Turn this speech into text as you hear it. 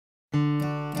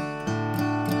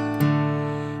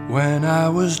When I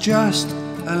was just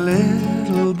a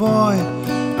little boy,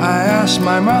 I asked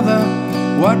my mother,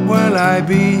 what will I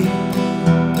be?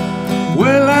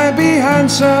 Will I be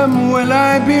handsome? Will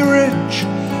I be rich?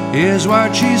 Here's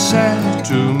what she said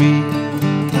to me.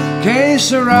 Que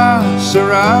sera,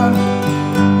 sera.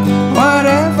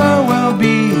 Whatever will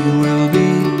be, will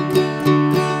be.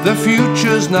 The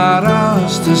future's not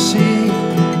ours to see.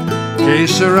 Que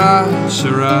sera,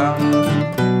 sera.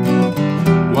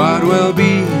 What will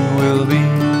be, will be.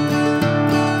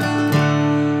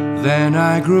 Then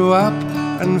I grew up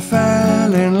and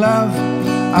fell in love.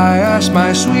 I asked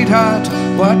my sweetheart,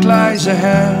 what lies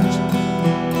ahead?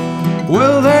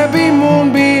 Will there be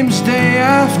moonbeams day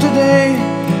after day?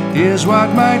 Here's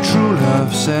what my true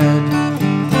love said.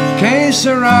 Que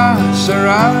sera,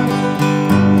 sera.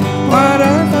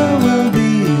 Whatever will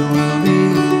be, will be.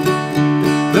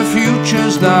 The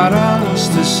future's not ours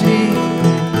to see.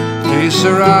 Que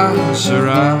sera,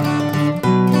 sera.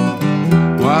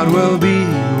 What will be,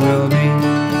 will be.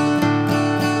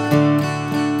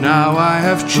 Now I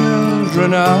have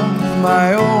children of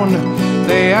my own.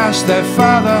 They ask their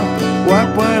father, what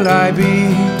will I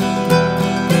be?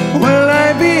 Will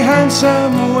I be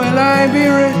handsome? Will I be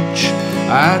rich?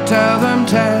 I tell them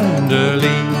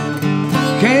tenderly,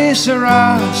 que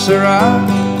sera, sera.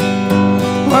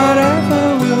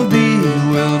 Whatever will be,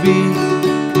 will be.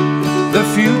 The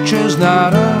future's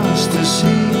not ours to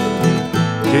see.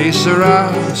 Que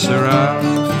sera, sera.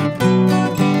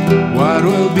 What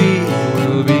will be,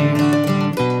 will be.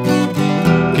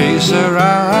 Que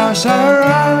sera,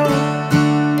 sera.